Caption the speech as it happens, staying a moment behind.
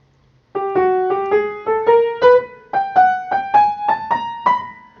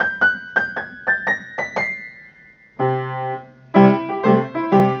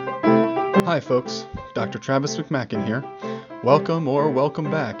folks. Dr. Travis McMacken here. Welcome or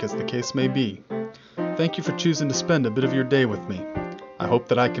welcome back, as the case may be. Thank you for choosing to spend a bit of your day with me. I hope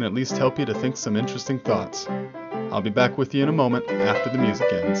that I can at least help you to think some interesting thoughts. I'll be back with you in a moment after the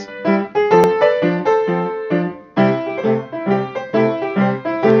music ends.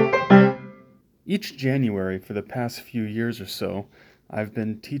 Each January for the past few years or so, I've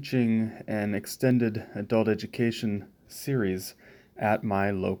been teaching an extended adult education series at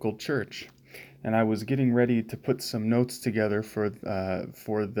my local church. And I was getting ready to put some notes together for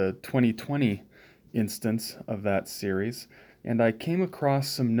the 2020 instance of that series, and I came across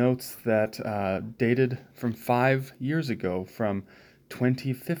some notes that dated from 5 years ago, from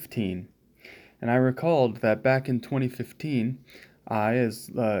 2015. And I recalled that back in 2015,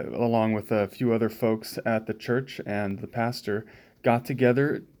 along with a few other folks at the church and the pastor, got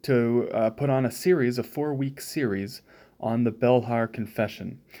together to put on a 4-week series on the Belhar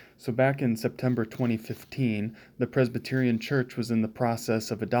Confession. So back in September 2015, the Presbyterian Church was in the process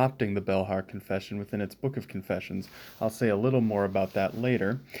of adopting the Belhar Confession within its Book of Confessions. I'll say a little more about that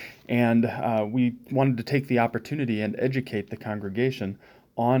later. And we wanted to take the opportunity and educate the congregation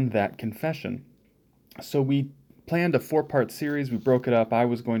on that confession. So we planned a 4-part series. We broke it up. I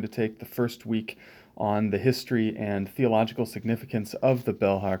was going to take the first week on the history and theological significance of the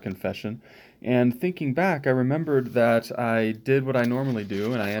Belhar Confession. And thinking back, I remembered that I did what I normally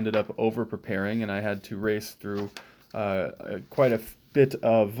do, and I ended up over-preparing, and I had to race through quite a bit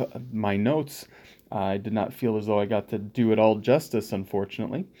of my notes. I did not feel as though I got to do it all justice,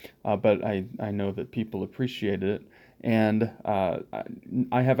 unfortunately, but I know that people appreciated it. And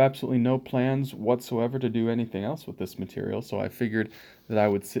I have absolutely no plans whatsoever to do anything else with this material, so I figured that I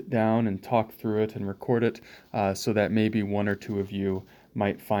would sit down and talk through it and record it so that maybe one or two of you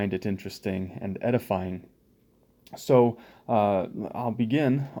might find it interesting and edifying. So I'll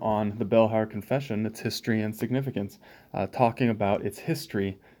begin on the Belhar Confession, its history and significance, talking about its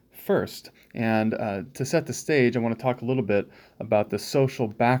history first. And to set the stage, I want to talk a little bit about the social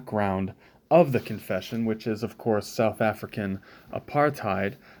background of the confession, which is, of course, South African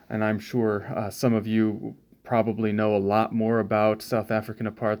apartheid. And I'm sure some of you probably know a lot more about South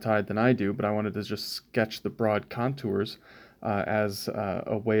African apartheid than I do, but I wanted to just sketch the broad contours as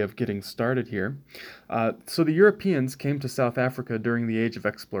a way of getting started here. So the Europeans came to South Africa during the Age of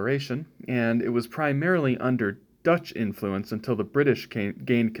Exploration, and it was primarily under Dutch influence until the British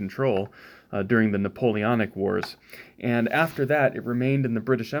gained control during the Napoleonic Wars. And after that, it remained in the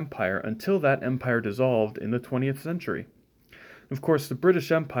British Empire until that empire dissolved in the 20th century. Of course, the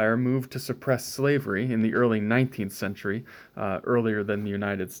British Empire moved to suppress slavery in the early 19th century, earlier than the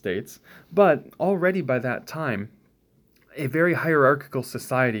United States. But already by that time, a very hierarchical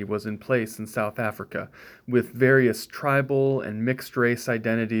society was in place in South Africa, with various tribal and mixed race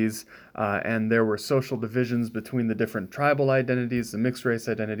identities, and there were social divisions between the different tribal identities, the mixed race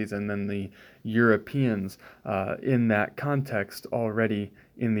identities, and then the Europeans in that context already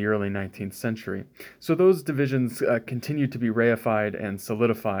in the early 19th century. So those divisions continued to be reified and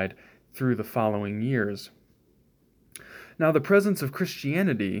solidified through the following years. Now, the presence of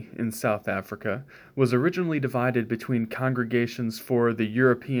Christianity in South Africa was originally divided between congregations for the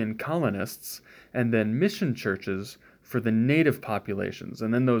European colonists and then mission churches for the native populations.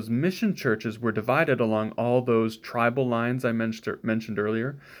 And then those mission churches were divided along all those tribal lines I mentioned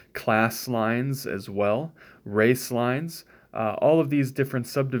earlier, class lines as well, race lines, all of these different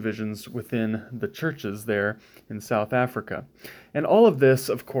subdivisions within the churches there in South Africa. And all of this,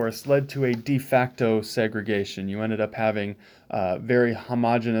 of course, led to a de facto segregation. You ended up having very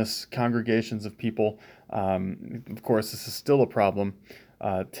homogeneous congregations of people. Of course, this is still a problem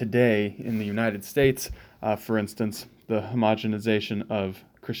today in the United States, for instance, the homogenization of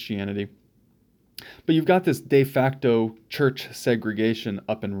Christianity. But you've got this de facto church segregation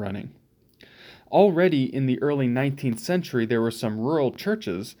up and running. Already in the early 19th century, there were some rural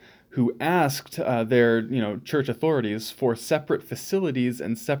churches who asked their church authorities for separate facilities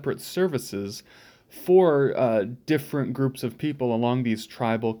and separate services for different groups of people along these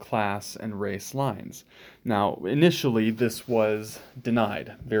tribal, class, and race lines. Now, initially, this was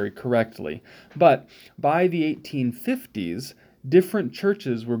denied very correctly, but by the 1850s, different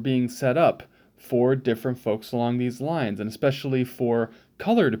churches were being set up for different folks along these lines, and especially for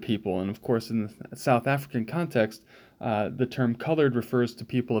colored people. And of course, in the South African context, the term colored refers to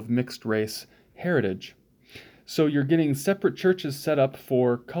people of mixed race heritage. So you're getting separate churches set up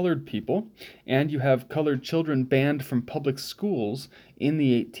for colored people, and you have colored children banned from public schools in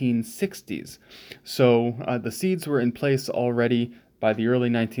the 1860s. So the seeds were in place already by the early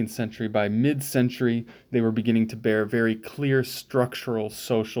 19th century. By mid-century, they were beginning to bear very clear structural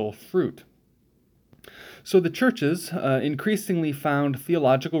social fruit. So the churches increasingly found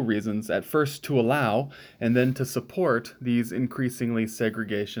theological reasons at first to allow and then to support these increasingly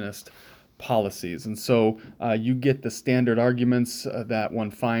segregationist policies. And so you get the standard arguments that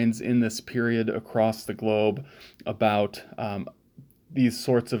one finds in this period across the globe about these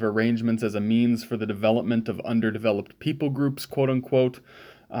sorts of arrangements as a means for the development of underdeveloped people groups, quote unquote.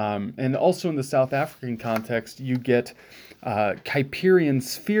 And also in the South African context, you get Kuyperian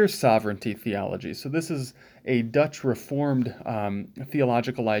sphere sovereignty theology. So this is a Dutch Reformed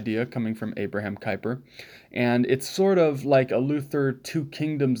theological idea coming from Abraham Kuyper. And it's sort of like a Luther two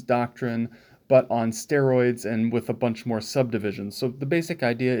kingdoms doctrine, but on steroids and with a bunch more subdivisions. So the basic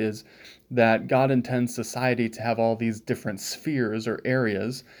idea is that God intends society to have all these different spheres or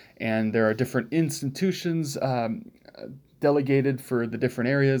areas, and there are different institutions delegated for the different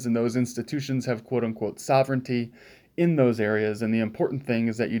areas, and those institutions have quote unquote sovereignty in those areas. And the important thing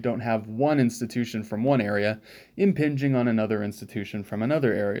is that you don't have one institution from one area impinging on another institution from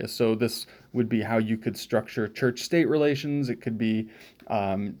another area. So this would be how you could structure church-state relations. It could be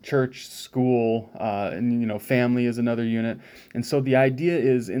church, school, and family is another unit. And so the idea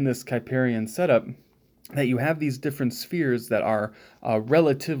is in this Kuyperian setup that you have these different spheres that are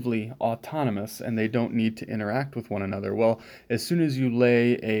relatively autonomous and they don't need to interact with one another. Well, as soon as you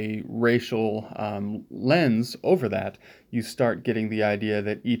lay a racial lens over that, you start getting the idea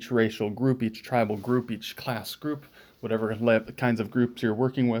that each racial group, each tribal group, each class group, whatever kinds of groups you're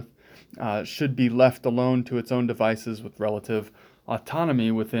working with, should be left alone to its own devices with relative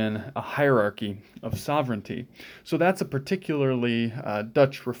autonomy within a hierarchy of sovereignty. So that's a particularly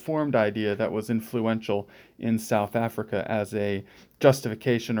Dutch Reformed idea that was influential in South Africa as a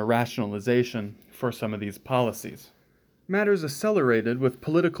justification or rationalization for some of these policies. Matters accelerated with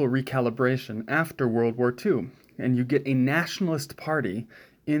political recalibration after World War II, and you get a nationalist party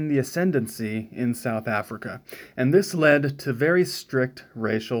in the ascendancy in South Africa. And this led to very strict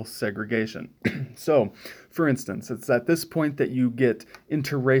racial segregation. So, for instance, it's at this point that you get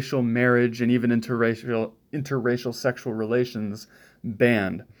interracial marriage and even interracial sexual relations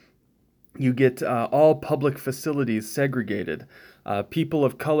banned. You get all public facilities segregated. People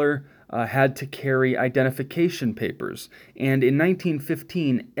of color had to carry identification papers. And in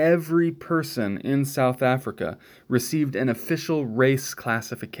 1915, every person in South Africa received an official race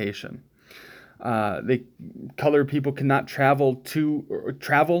classification. Colored people cannot travel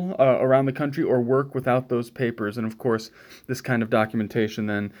around the country or work without those papers. And of course, this kind of documentation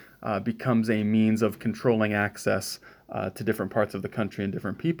then becomes a means of controlling access to different parts of the country and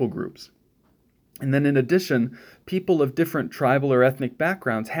different people groups. And then in addition, people of different tribal or ethnic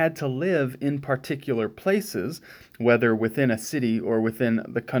backgrounds had to live in particular places, whether within a city or within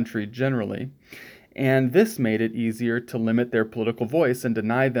the country generally. And this made it easier to limit their political voice and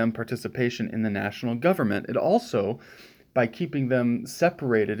deny them participation in the national government. It also, by keeping them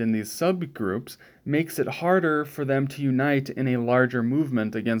separated in these subgroups, makes it harder for them to unite in a larger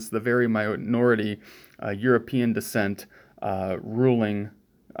movement against the very minority European descent ruling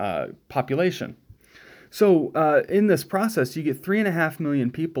population. So in this process, you get 3.5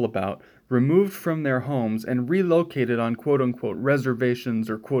 million people removed from their homes and relocated on quote-unquote reservations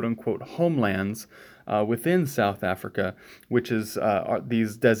or quote-unquote homelands within South Africa, which is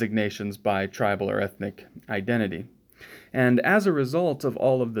these designations by tribal or ethnic identity. And as a result of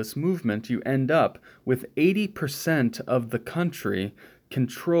all of this movement, you end up with 80% of the country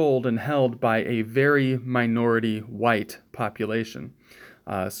controlled and held by a very minority white population.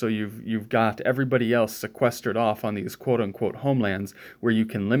 So you've got everybody else sequestered off on these quote-unquote homelands where you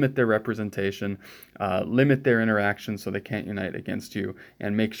can limit their representation, limit their interaction so they can't unite against you,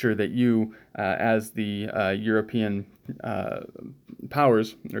 and make sure that you, as the European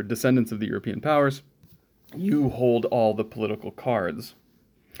powers, or descendants of the European powers, you hold all the political cards.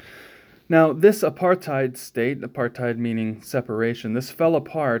 Now, this apartheid state, apartheid meaning separation, this fell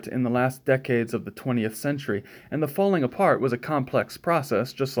apart in the last decades of the 20th century, and the falling apart was a complex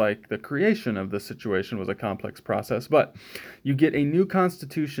process, just like the creation of the situation was a complex process, but you get a new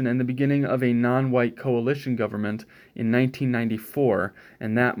constitution and the beginning of a non-white coalition government in 1994,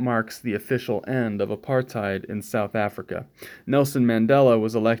 and that marks the official end of apartheid in South Africa. Nelson Mandela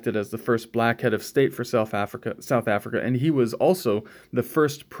was elected as the first black head of state for South Africa, and he was also the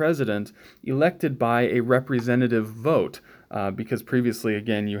first president elected by a representative vote, because previously,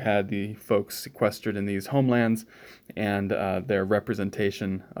 again, you had the folks sequestered in these homelands and their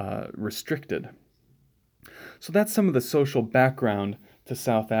representation restricted. So that's some of the social background to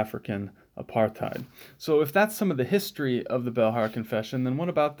South African apartheid. So if that's some of the history of the Belhar Confession, then what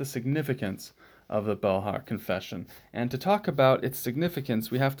about the significance of the Belhar Confession. And to talk about its significance,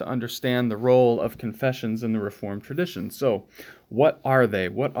 we have to understand the role of confessions in the Reformed tradition. So, what are they?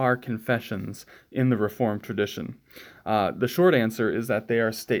 What are confessions in the Reformed tradition? The short answer is that they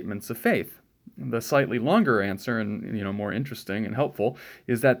are statements of faith. The slightly longer answer, and more interesting and helpful,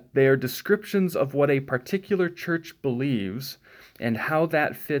 is that they are descriptions of what a particular church believes and how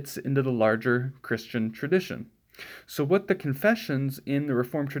that fits into the larger Christian tradition. So what the confessions in the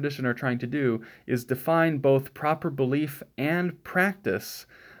Reformed tradition are trying to do is define both proper belief and practice.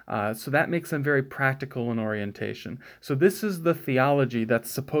 So that makes them very practical in orientation. So this is the theology that's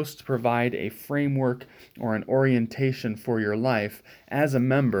supposed to provide a framework or an orientation for your life as a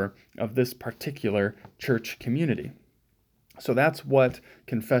member of this particular church community. So that's what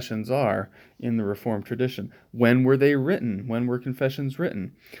confessions are in the Reformed tradition. When were they written? When were confessions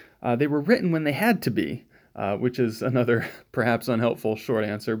written? They were written when they had to be. Which is another perhaps unhelpful short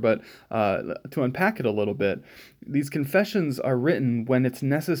answer, but to unpack it a little bit, these confessions are written when it's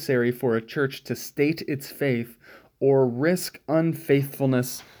necessary for a church to state its faith or risk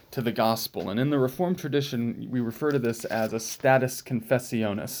unfaithfulness to the gospel. And in the Reformed tradition, we refer to this as a status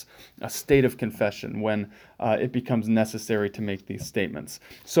confessionis, a state of confession, when it becomes necessary to make these statements.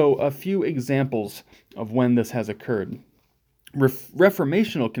 So a few examples of when this has occurred.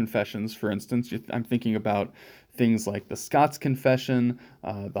 Reformational confessions, for instance, I'm thinking about things like the Scots Confession,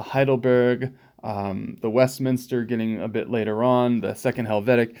 the Heidelberg, the Westminster getting a bit later on, the Second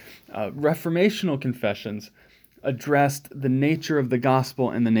Helvetic. Reformational confessions addressed the nature of the gospel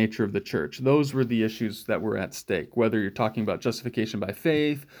and the nature of the church. Those were the issues that were at stake, whether you're talking about justification by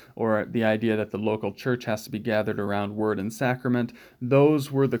faith or the idea that the local church has to be gathered around word and sacrament.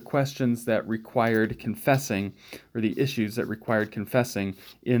 Those were the questions that required confessing, or the issues that required confessing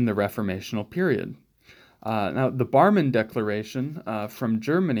in the Reformational period. Now, the Barmen Declaration from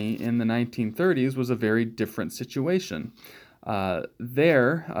Germany in the 1930s was a very different situation.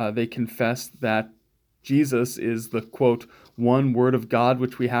 There, they confessed that Jesus is the, quote, one word of God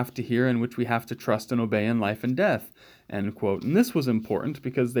which we have to hear and which we have to trust and obey in life and death, end quote. And this was important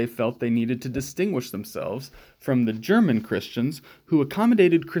because they felt they needed to distinguish themselves from the German Christians who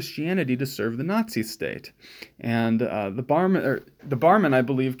accommodated Christianity to serve the Nazi state. And the Barmen, I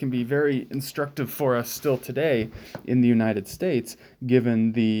believe, can be very instructive for us still today in the United States,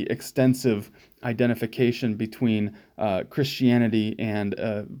 given the extensive identification between Christianity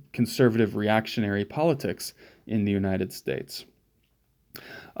and conservative reactionary politics in the United States.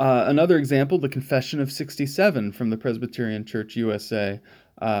 Another example, the Confession of 67 from the Presbyterian Church USA,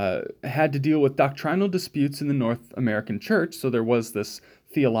 had to deal with doctrinal disputes in the North American church, so there was this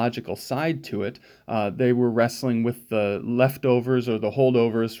theological side to it. They were wrestling with the leftovers or the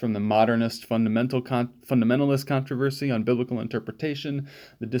holdovers from the modernist fundamentalist controversy on biblical interpretation,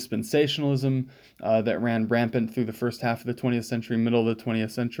 the dispensationalism that ran rampant through the first half of the 20th century, middle of the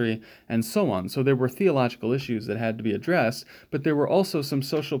 20th century, and so on. So there were theological issues that had to be addressed, but there were also some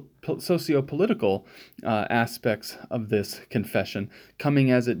socio-political aspects of this confession, coming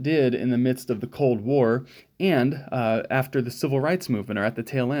as it did in the midst of the Cold War and after the Civil Rights Movement, or at the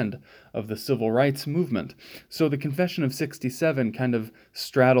tail end of the Civil Rights Movement. So the Confession of 67 kind of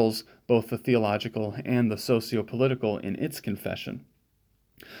straddles both the theological and the socio-political in its confession.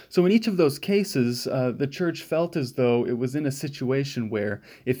 So in each of those cases, the church felt as though it was in a situation where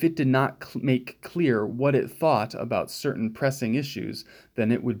if it did not make clear what it thought about certain pressing issues,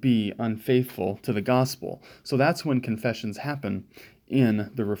 then it would be unfaithful to the gospel. So that's when confessions happen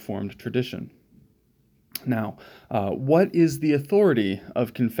in the Reformed tradition. Now, what is the authority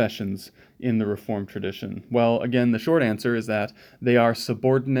of confessions in the Reformed tradition? Well, again, the short answer is that they are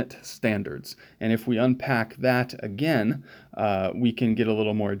subordinate standards. And if we unpack that again, we can get a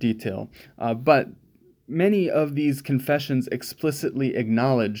little more detail. But many of these confessions explicitly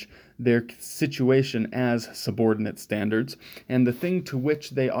acknowledge their situation as subordinate standards, and the thing to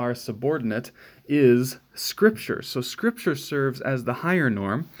which they are subordinate is Scripture. So Scripture serves as the higher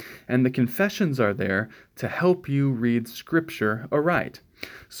norm, and the confessions are there to help you read Scripture aright.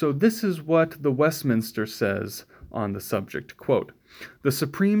 So this is what the Westminster says on the subject, quote, "The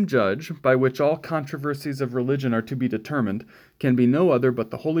supreme judge, by which all controversies of religion are to be determined, can be no other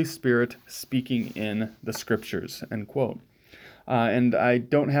but the Holy Spirit speaking in the Scriptures," end quote. And I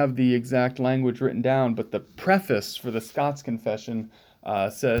don't have the exact language written down, but the preface for the Scots Confession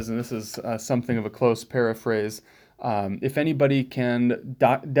says, and this is something of a close paraphrase, if anybody can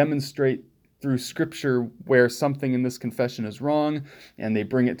demonstrate through Scripture where something in this confession is wrong, and they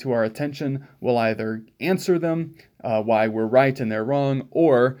bring it to our attention, we'll either answer them why we're right and they're wrong,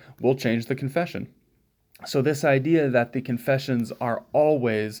 or we'll change the confession. So this idea that the confessions are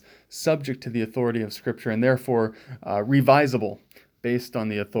always subject to the authority of Scripture and therefore revisable based on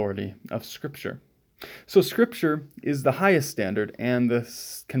the authority of Scripture. So Scripture is the highest standard, and the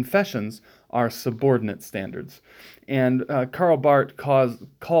confessions are subordinate standards. And Karl Barth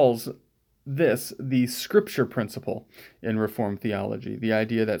calls this the Scripture principle in Reformed theology, the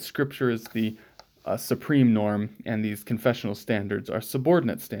idea that Scripture is the supreme norm, and these confessional standards are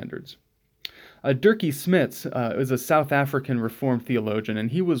subordinate standards. Dirkie Smits is a South African Reformed theologian,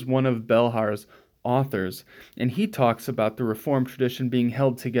 and he was one of Belhar's authors. And he talks about the Reformed tradition being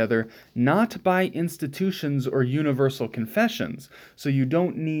held together not by institutions or universal confessions. So you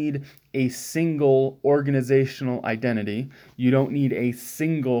don't need a single organizational identity. You don't need a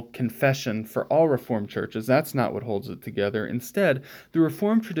single confession for all Reformed churches. That's not what holds it together. Instead, the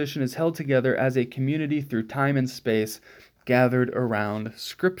Reformed tradition is held together as a community through time and space, gathered around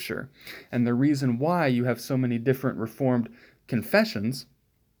Scripture. And the reason why you have so many different Reformed confessions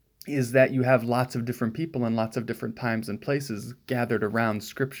is that you have lots of different people in lots of different times and places gathered around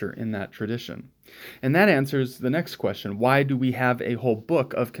Scripture in that tradition. And that answers the next question: why do we have a whole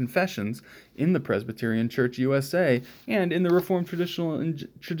book of confessions in the Presbyterian Church USA and in the Reformed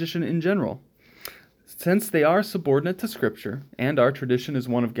tradition in general? Since they are subordinate to Scripture, and our tradition is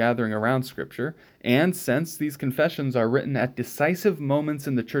one of gathering around Scripture, and since these confessions are written at decisive moments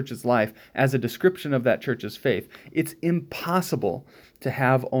in the church's life as a description of that church's faith, it's impossible to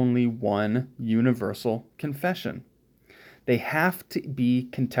have only one universal confession. They have to be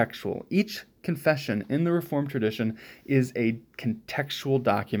contextual. Each confession in the Reformed tradition is a contextual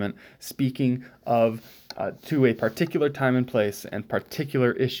document speaking of to a particular time and place and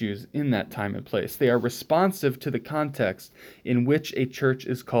particular issues in that time and place. They are responsive to the context in which a church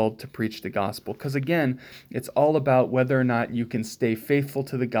is called to preach the gospel. Because again, it's all about whether or not you can stay faithful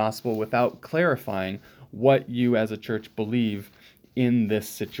to the gospel without clarifying what you as a church believe in this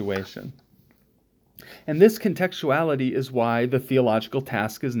situation. And this contextuality is why the theological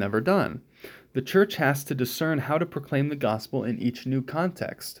task is never done. The church has to discern how to proclaim the gospel in each new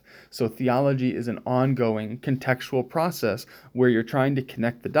context. So theology is an ongoing contextual process where you're trying to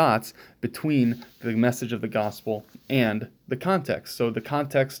connect the dots between the message of the gospel and the context. So the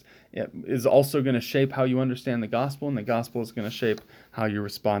context is also going to shape how you understand the gospel, and the gospel is going to shape how you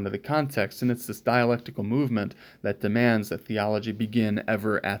respond to the context. And it's this dialectical movement that demands that theology begin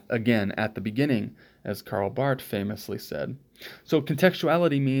again at the beginning, as Karl Barth famously said. So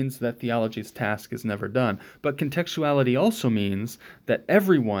contextuality means that theology's task is never done. But contextuality also means that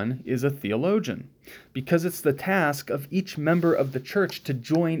everyone is a theologian, because it's the task of each member of the church to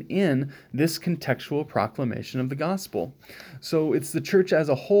join in this contextual proclamation of the gospel. So it's the church as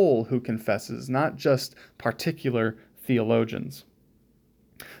a whole who confesses, not just particular theologians.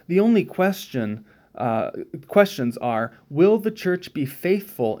 The only questions are, will the church be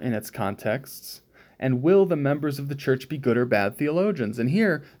faithful in its contexts? And will the members of the church be good or bad theologians? And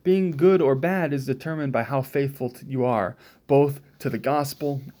here, being good or bad is determined by how faithful you are, both to the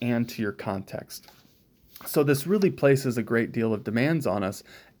gospel and to your context. So this really places a great deal of demands on us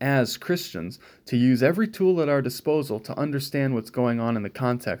as Christians to use every tool at our disposal to understand what's going on in the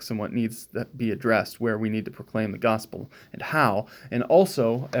context and what needs to be addressed, where we need to proclaim the gospel and how, and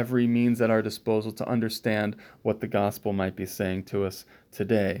also every means at our disposal to understand what the gospel might be saying to us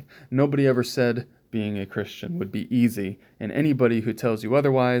today. Nobody ever said being a Christian would be easy, and anybody who tells you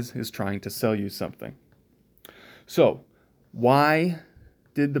otherwise is trying to sell you something. So, why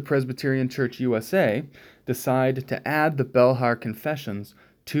did the Presbyterian Church USA decide to add the Belhar Confessions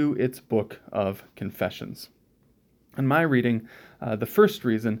to its book of confessions? In my reading, the first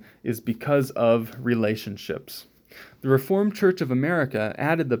reason is because of relationships. The Reformed Church of America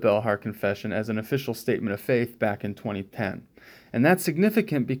added the Belhar Confession as an official statement of faith back in 2010. And that's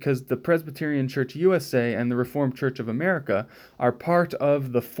significant because the Presbyterian Church USA and the Reformed Church of America are part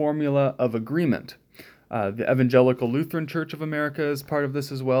of the Formula of Agreement. The Evangelical Lutheran Church of America is part of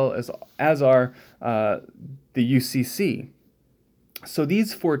this, as well as are the UCC. So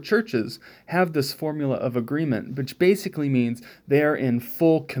these four churches have this formula of agreement, which basically means they are in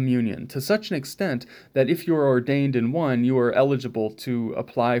full communion, to such an extent that if you are ordained in one, you are eligible to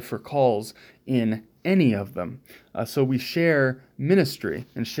apply for calls in any of them. So we share ministry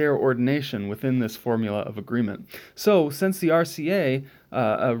and share ordination within this formula of agreement. So since the RCA,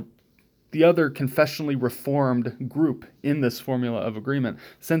 the other confessionally reformed group in this formula of agreement,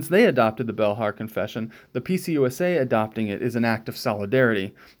 since they adopted the Belhar Confession, the PCUSA adopting it is an act of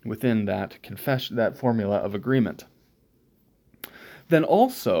solidarity within that formula of agreement. Then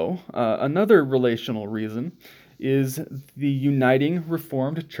also, another relational reason is the Uniting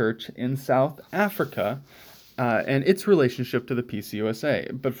Reformed Church in South Africa, and its relationship to the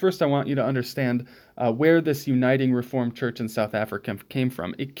PCUSA. But first, I want you to understand where this Uniting Reformed Church in South Africa came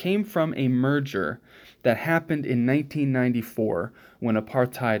from. It came from a merger that happened in 1994 when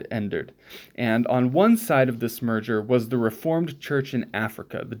apartheid ended. And on one side of this merger was the Reformed Church in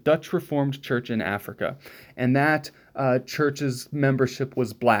Africa, the Dutch Reformed Church in Africa. And that church's membership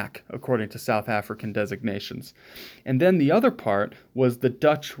was black, according to South African designations. And then the other part was the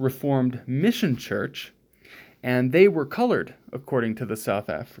Dutch Reformed Mission Church, and they were colored according to the South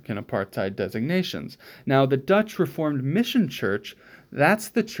African apartheid designations. Now, the Dutch Reformed Mission Church, that's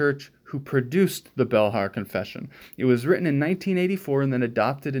the church who produced the Belhar Confession. It was written in 1984 and then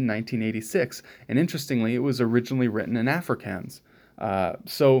adopted in 1986, and interestingly, it was originally written in Afrikaans.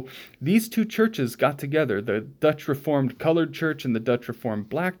 So these two churches got together, the Dutch Reformed Colored Church and the Dutch Reformed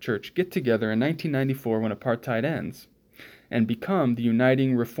Black Church get together in 1994 when apartheid ends, and become the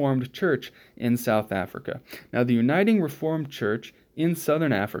Uniting Reformed Church in South Africa. Now, the Uniting Reformed Church in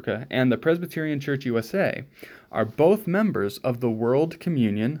Southern Africa and the Presbyterian Church USA are both members of the World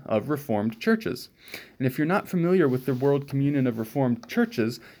Communion of Reformed Churches. And if you're not familiar with the World Communion of Reformed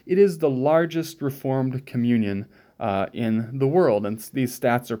Churches, it is the largest Reformed communion in the world. And these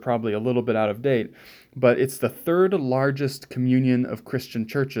stats are probably a little bit out of date, but it's the third largest communion of Christian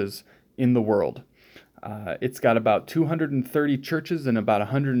churches in the world. It's got about 230 churches in about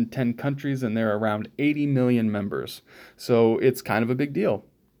 110 countries, and there are around 80 million members. So it's kind of a big deal.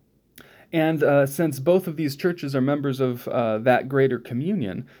 And since both of these churches are members of that greater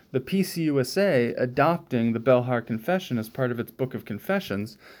communion, the PCUSA adopting the Belhar Confession as part of its Book of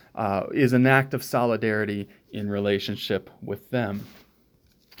Confessions is an act of solidarity in relationship with them.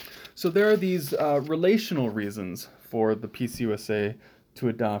 So there are these relational reasons for the PCUSA to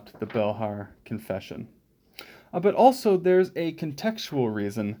adopt the Belhar Confession. But also there's a contextual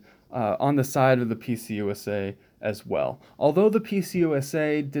reason on the side of the PCUSA as well. Although the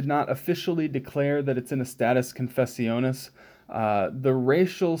PCUSA did not officially declare that it's in a status confessionis, the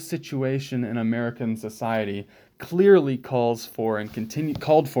racial situation in American society clearly called for and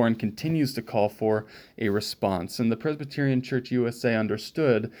continues to call for a response. And the Presbyterian Church USA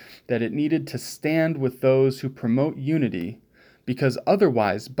understood that it needed to stand with those who promote unity, because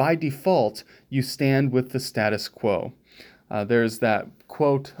otherwise, by default, you stand with the status quo. There's that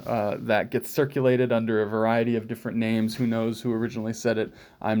quote that gets circulated under a variety of different names. Who knows who originally said it?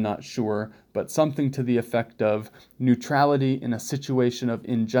 I'm not sure. But something to the effect of, neutrality in a situation of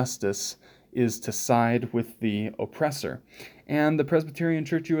injustice is to side with the oppressor. And the Presbyterian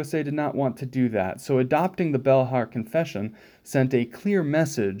Church USA did not want to do that. So adopting the Belhar Confession sent a clear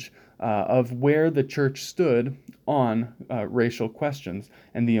message of where the church stood on racial questions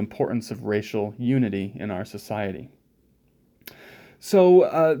and the importance of racial unity in our society.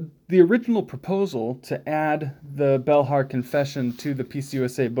 So the original proposal to add the Belhar Confession to the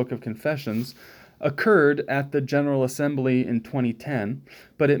PCUSA Book of Confessions occurred at the General Assembly in 2010,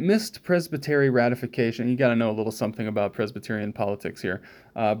 but it missed Presbytery ratification. You got to know a little something about Presbyterian politics here.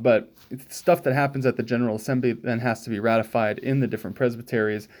 But stuff that happens at the General Assembly then has to be ratified in the different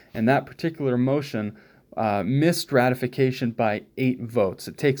presbyteries, and that particular motion missed ratification by 8 votes.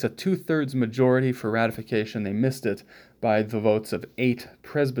 It takes a 2/3 majority for ratification. They missed it by the votes of 8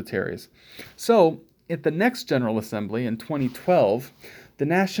 presbyteries. So, at the next General Assembly in 2012, the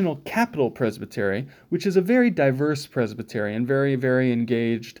National Capital Presbytery, which is a very diverse presbytery and very, very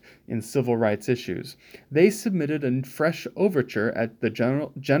engaged in civil rights issues, they submitted a fresh overture at the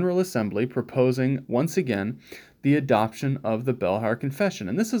General Assembly proposing, once again, the adoption of the Belhar Confession.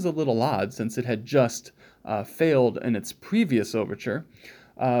 And this is a little odd since it had just failed in its previous overture,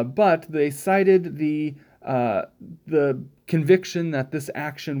 but they cited the conviction that this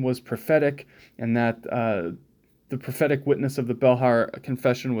action was prophetic and that the prophetic witness of the Belhar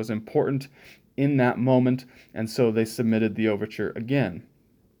Confession was important in that moment, and so they submitted the overture again.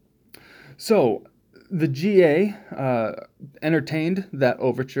 So the GA entertained that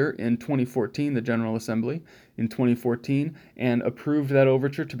overture in 2014, the General Assembly in 2014, and approved that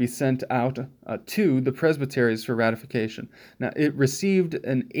overture to be sent out to the presbyteries for ratification. Now, it received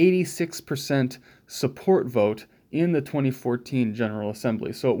an 86% support vote in the 2014 General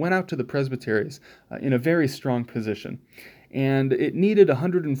Assembly. So it went out to the presbyteries in a very strong position. And it needed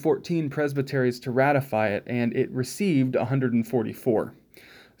 114 presbyteries to ratify it, and it received 144.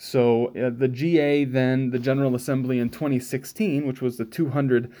 So the GA then, the General Assembly in 2016, which was the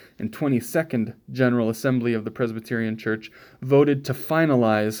 222nd General Assembly of the Presbyterian Church, voted to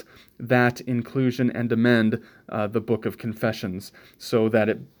finalize that inclusion and amend the Book of Confessions so that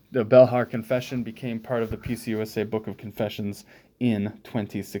it the Belhar Confession became part of the PCUSA Book of Confessions in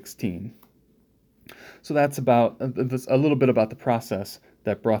 2016. So that's about a little bit about the process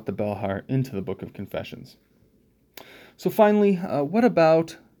that brought the Belhar into the Book of Confessions. So finally, what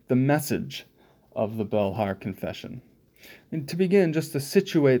about the message of the Belhar Confession? And to begin, just to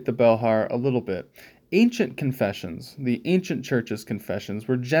situate the Belhar a little bit, ancient confessions, the ancient church's confessions,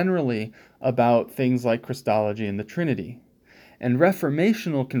 were generally about things like Christology and the Trinity. And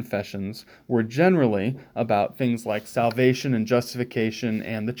reformational confessions were generally about things like salvation and justification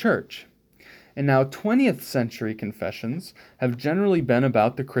and the church. And now 20th century confessions have generally been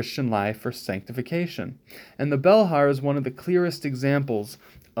about the Christian life or sanctification. And the Belhar is one of the clearest examples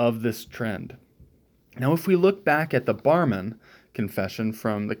of this trend. Now, if we look back at the Barmen Confession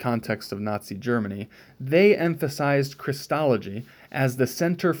from the context of Nazi Germany, they emphasized Christology as the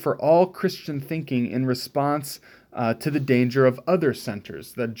center for all Christian thinking in response to the danger of other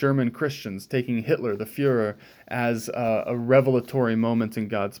centers, the German Christians taking Hitler, the Führer, as a revelatory moment in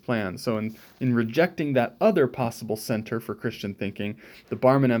God's plan. So in rejecting that other possible center for Christian thinking, the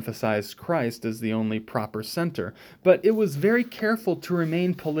Barmen emphasized Christ as the only proper center. But it was very careful to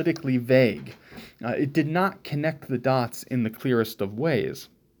remain politically vague. It did not connect the dots in the clearest of ways,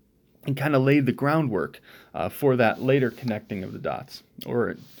 and kind of laid the groundwork for that later connecting of the dots,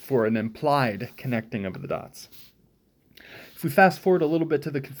 or for an implied connecting of the dots. If we fast forward a little bit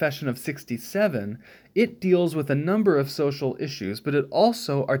to the Confession of 67, it deals with a number of social issues, but it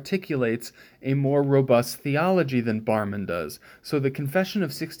also articulates a more robust theology than Barmen does. So the Confession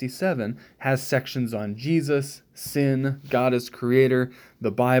of 67 has sections on Jesus, sin, God as creator, the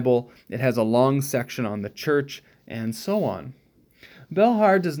Bible. It has a long section on the church, and so on.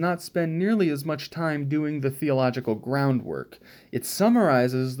 Belhar does not spend nearly as much time doing the theological groundwork. It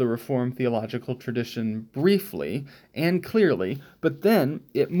summarizes the Reformed theological tradition briefly and clearly, but then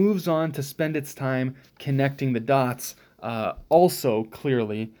it moves on to spend its time connecting the dots also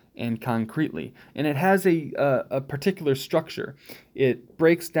clearly and concretely. And it has a particular structure. It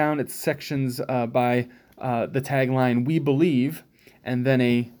breaks down its sections by the tagline, "We believe," and then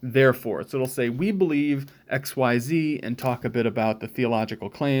a therefore. So it'll say, we believe XYZ, and talk a bit about the theological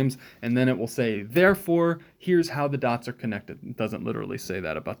claims, and then it will say, therefore, here's how the dots are connected. It doesn't literally say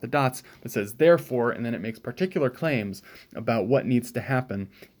that about the dots, but it says therefore, and then it makes particular claims about what needs to happen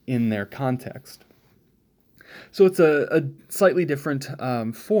in their context. So it's a slightly different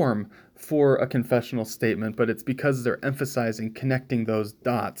form for a confessional statement, but it's because they're emphasizing connecting those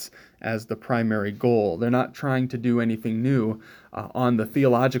dots as the primary goal. They're not trying to do anything new on the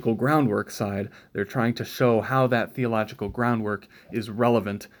theological groundwork side. They're trying to show how that theological groundwork is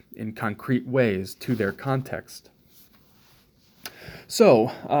relevant in concrete ways to their context.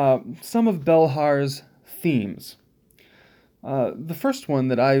 So, some of Belhar's themes. The first one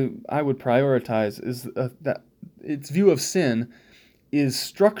that I would prioritize is that its view of sin is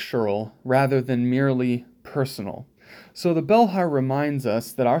structural rather than merely personal. So the Belhar reminds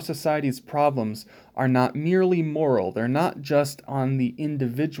us that our society's problems are not merely moral. They're not just on the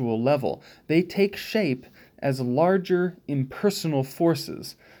individual level. They take shape as larger impersonal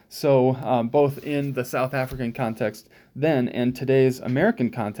forces. So both in the South African context then and today's American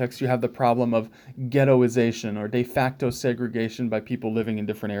context, you have the problem of ghettoization or de facto segregation by people living in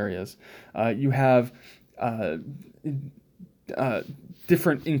different areas. You have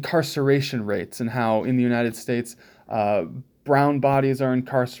different incarceration rates, and how in the United States brown bodies are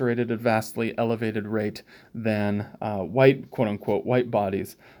incarcerated at a vastly elevated rate than white, quote-unquote, white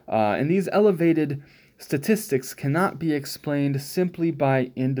bodies. And these elevated statistics cannot be explained simply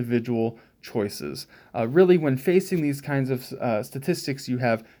by individual choices. Really, when facing these kinds of statistics, you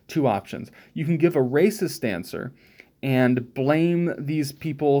have two options. You can give a racist answer and blame these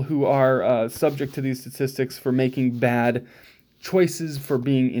people who are subject to these statistics for making bad choices, for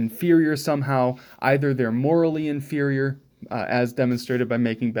being inferior somehow. Either they're morally inferior, as demonstrated by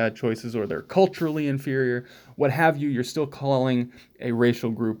making bad choices, or they're culturally inferior, what have you. You're still calling a racial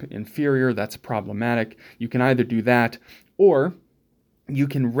group inferior. That's problematic. You can either do that, or you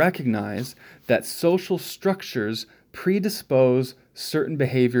can recognize that social structures predispose certain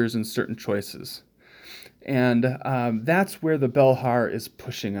behaviors and certain choices. And that's where the Belhar is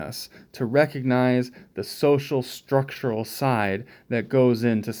pushing us, to recognize the social structural side that goes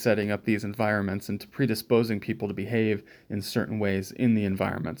into setting up these environments and to predisposing people to behave in certain ways in the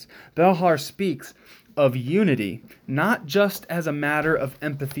environments. Belhar speaks of unity, not just as a matter of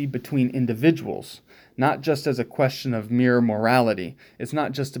empathy between individuals, not just as a question of mere morality. It's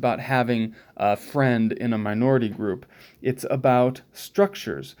not just about having a friend in a minority group. It's about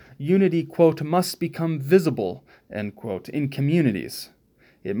structures. Unity, quote, must become visible, end quote, in communities.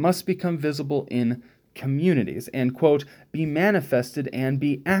 It must become visible in communities and, quote, be manifested and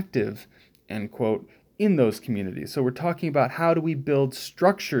be active, end quote, in those communities. So we're talking about how do we build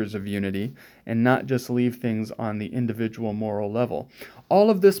structures of unity and not just leave things on the individual moral level. All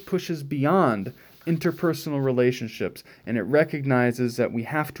of this pushes beyond interpersonal relationships, and it recognizes that we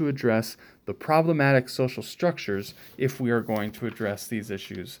have to address the problematic social structures if we are going to address these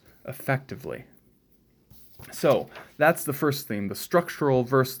issues effectively. So that's the first theme, the structural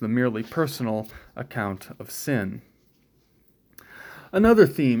versus the merely personal account of sin. Another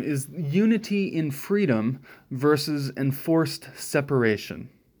theme is unity in freedom versus enforced separation.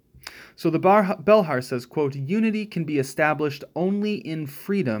 So the Belhar says, quote, unity can be established only in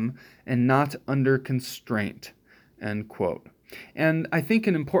freedom and not under constraint, end quote. And I think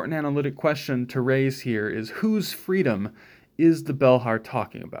an important analytic question to raise here is whose freedom is the Belhar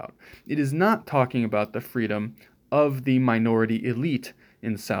talking about? It is not talking about the freedom of the minority elite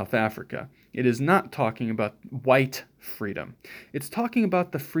in South Africa. It is not talking about white freedom. It's talking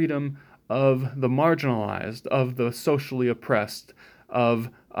about the freedom of the marginalized, of the socially oppressed, of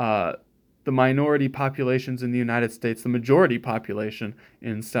the minority populations in the United States, the majority population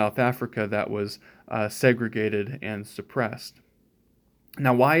in South Africa that was segregated and suppressed.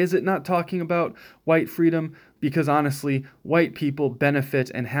 Now, why is it not talking about white freedom? Because honestly, white people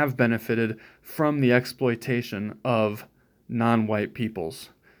benefit and have benefited from the exploitation of non-white peoples.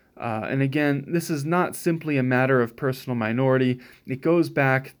 And again, this is not simply a matter of personal minority. It goes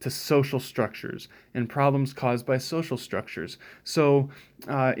back to social structures and problems caused by social structures. So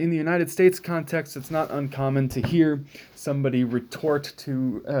in the United States context, it's not uncommon to hear somebody reply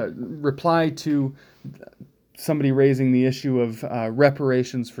to somebody raising the issue of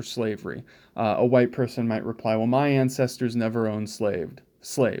reparations for slavery. A white person might reply, well, my ancestors never owned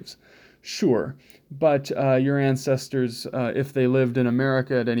slaves. Sure, but your ancestors, if they lived in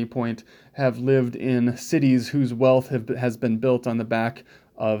America at any point, have lived in cities whose wealth has been built on the back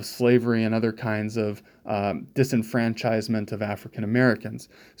of slavery and other kinds of disenfranchisement of African Americans.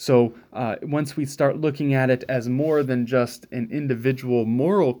 So once we start looking at it as more than just an individual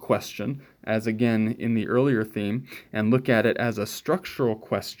moral question, as again in the earlier theme, and look at it as a structural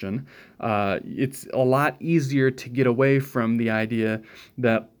question, it's a lot easier to get away from the idea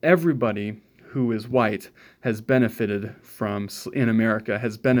that everybody who is white has benefited from, in America,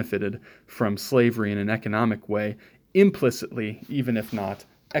 has benefited from slavery in an economic way, implicitly, even if not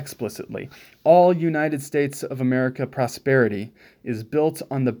explicitly. All United States of America prosperity is built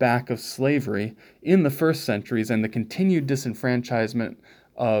on the back of slavery in the first centuries and the continued disenfranchisement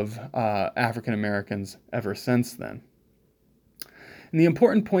of African Americans ever since then. And the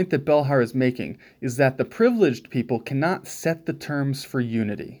important point that Belhar is making is that the privileged people cannot set the terms for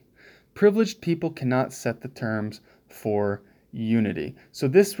unity. Privileged people cannot set the terms for unity. So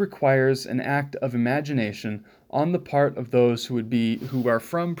this requires an act of imagination on the part of those who are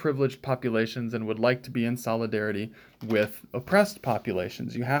from privileged populations and would like to be in solidarity with oppressed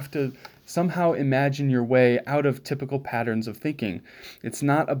populations. You have to somehow imagine your way out of typical patterns of thinking. It's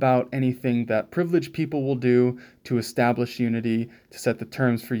not about anything that privileged people will do to establish unity, to set the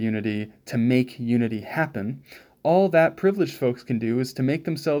terms for unity, to make unity happen. All that privileged folks can do is to make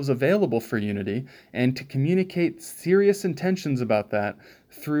themselves available for unity and to communicate serious intentions about that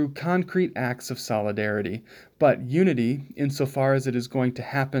through concrete acts of solidarity. But unity, insofar as it is going to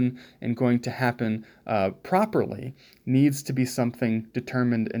happen and going to happen properly, needs to be something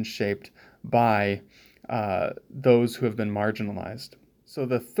determined and shaped by those who have been marginalized. So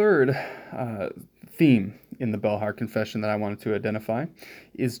the third theme in the Belhar Confession that I wanted to identify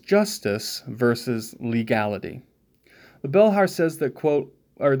is justice versus legality. The Belhar says that, quote,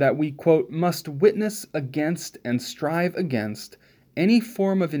 or that we, quote, must witness against and strive against any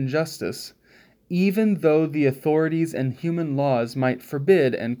form of injustice, even though the authorities and human laws might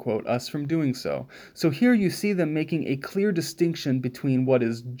forbid, end quote, us from doing so. So here you see them making a clear distinction between what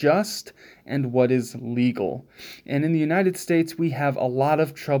is just and what is legal. And in the United States, we have a lot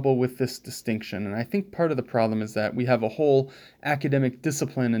of trouble with this distinction. And I think part of the problem is that we have a whole academic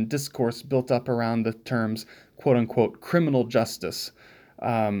discipline and discourse built up around the terms, quote unquote, criminal justice,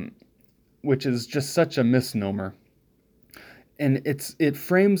 which is just such a misnomer. And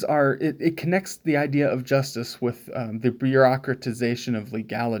it connects the idea of justice with the bureaucratization of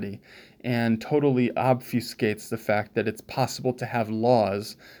legality and totally obfuscates the fact that it's possible to have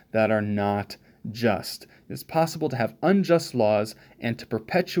laws that are not just. It's possible to have unjust laws and to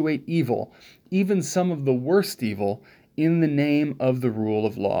perpetuate evil, even some of the worst evil, in the name of the rule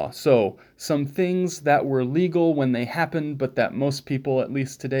of law. So, some things that were legal when they happened, but that most people, at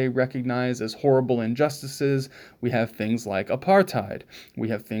least today, recognize as horrible injustices. We have things like apartheid. We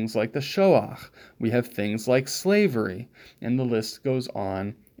have things like the Shoah. We have things like slavery. And the list goes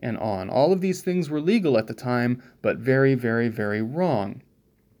on and on. All of these things were legal at the time, but very, very, very wrong.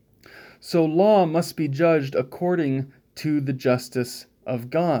 So law must be judged according to the justice of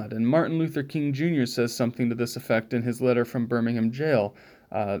God. And Martin Luther King Jr. says something to this effect in his letter from Birmingham jail,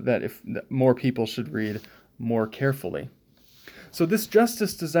 that more people should read more carefully. So this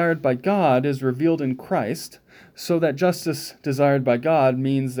justice desired by God is revealed in Christ. So that justice desired by God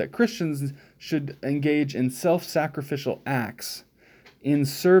means that Christians should engage in self-sacrificial acts in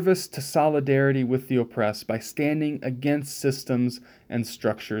service to solidarity with the oppressed by standing against systems and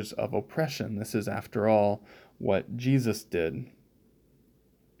structures of oppression. This is, after all, what Jesus did.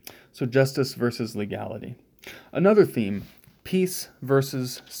 So justice versus legality. Another theme, peace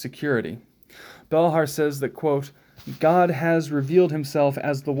versus security. Belhar says that, quote, God has revealed himself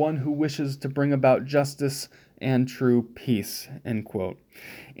as the one who wishes to bring about justice and true peace, end quote.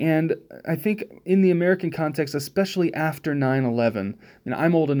 And I think in the American context, especially after 9/11,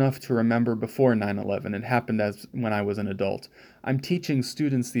 I'm old enough to remember before 9/11. It happened when I was an adult. I'm teaching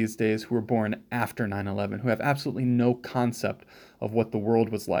students these days who were born after 9/11, who have absolutely no concept of what the world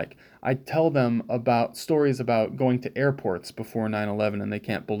was like. I tell them about stories about going to airports before 9/11, and they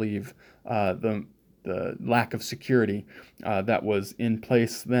can't believe the lack of security that was in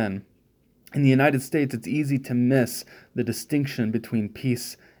place then. In the United States, it's easy to miss the distinction between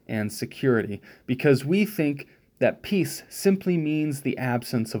peace and security because we think that peace simply means the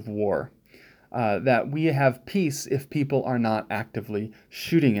absence of war. That we have peace if people are not actively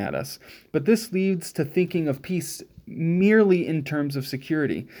shooting at us. But this leads to thinking of peace merely in terms of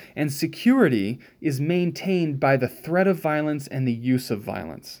security. And security is maintained by the threat of violence and the use of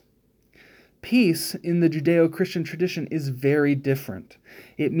violence. Peace in the Judeo-Christian tradition is very different.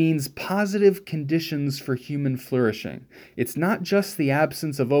 It means positive conditions for human flourishing. It's not just the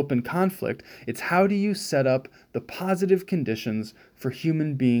absence of open conflict, it's how do you set up the positive conditions for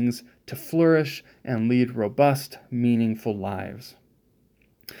human beings to flourish and lead robust, meaningful lives.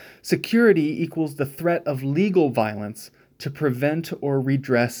 Security equals the threat of legal violence to prevent or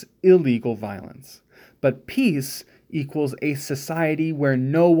redress illegal violence. But peace equals a society where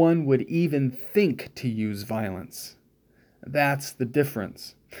no one would even think to use violence. That's the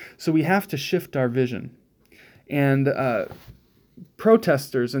difference. So we have to shift our vision. And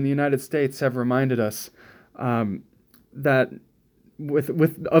protesters in the United States have reminded us that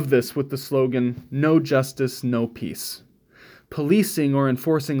with the slogan, "No justice, no peace." Policing or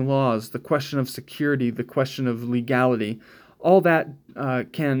enforcing laws, the question of security, the question of legality, all that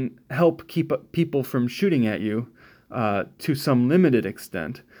can help keep people from shooting at you to some limited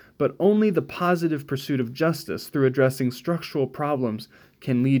extent, but only the positive pursuit of justice through addressing structural problems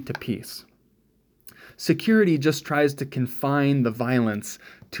can lead to peace. Security just tries to confine the violence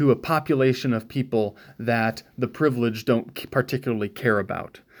to a population of people that the privileged don't particularly care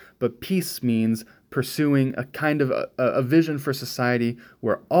about. But peace means pursuing a kind of a vision for society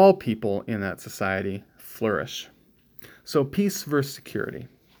where all people in that society flourish. So peace versus security.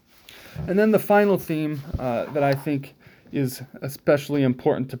 And then the final theme that I think is especially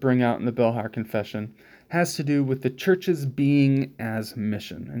important to bring out in the Belhar Confession has to do with the church's being as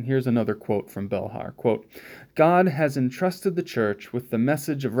mission. And here's another quote from Belhar. Quote, God has entrusted the church with the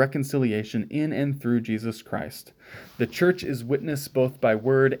message of reconciliation in and through Jesus Christ. The church is witness both by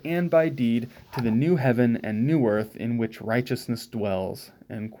word and by deed to the new heaven and new earth in which righteousness dwells.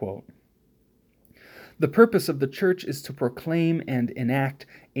 End quote. The purpose of the church is to proclaim and enact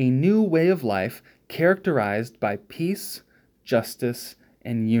a new way of life characterized by peace, justice,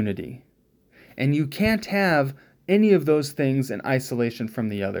 and unity. And you can't have any of those things in isolation from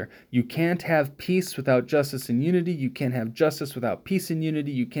the other. You can't have peace without justice and unity. You can't have justice without peace and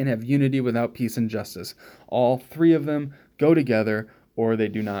unity. You can't have unity without peace and justice. All three of them go together, or they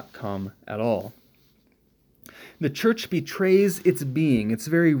do not come at all. The church betrays its being, its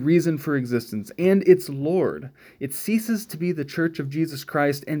very reason for existence, and its Lord. It ceases to be the church of Jesus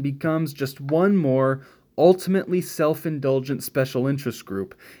Christ and becomes just one more ultimately self-indulgent special interest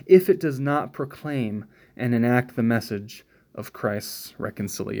group if it does not proclaim and enact the message of Christ's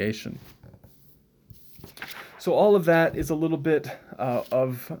reconciliation. So all of that is a little bit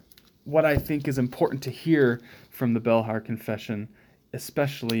of what I think is important to hear from the Belhar Confession,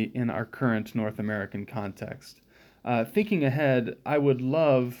 especially in our current North American context. Thinking ahead, I would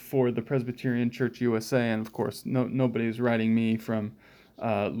love for the Presbyterian Church USA, and of course nobody's writing me from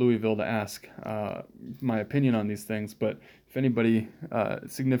Louisville to ask my opinion on these things, but if anybody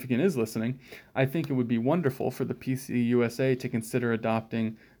significant is listening, I think it would be wonderful for the PCUSA to consider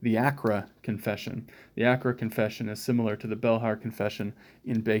adopting the ACRA Confession. The ACRA Confession is similar to the Belhar Confession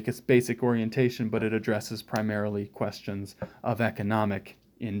in basic orientation, but it addresses primarily questions of economic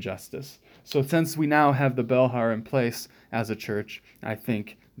injustice. So since we now have the Belhar in place as a church, I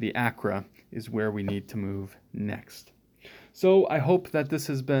think the ACRA is where we need to move next. So I hope that this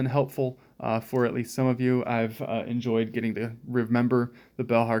has been helpful for at least some of you. I've enjoyed getting to remember the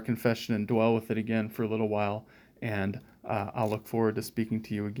Belhar Confession and dwell with it again for a little while, and I'll look forward to speaking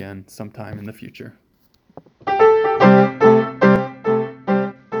to you again sometime in the future.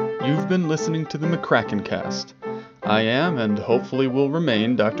 You've been listening to the McCracken Cast. I am, and hopefully will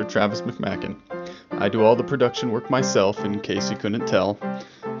remain, Dr. Travis McMacken. I do all the production work myself, in case you couldn't tell,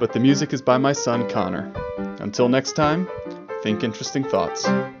 but the music is by my son Connor. Until next time, think interesting thoughts.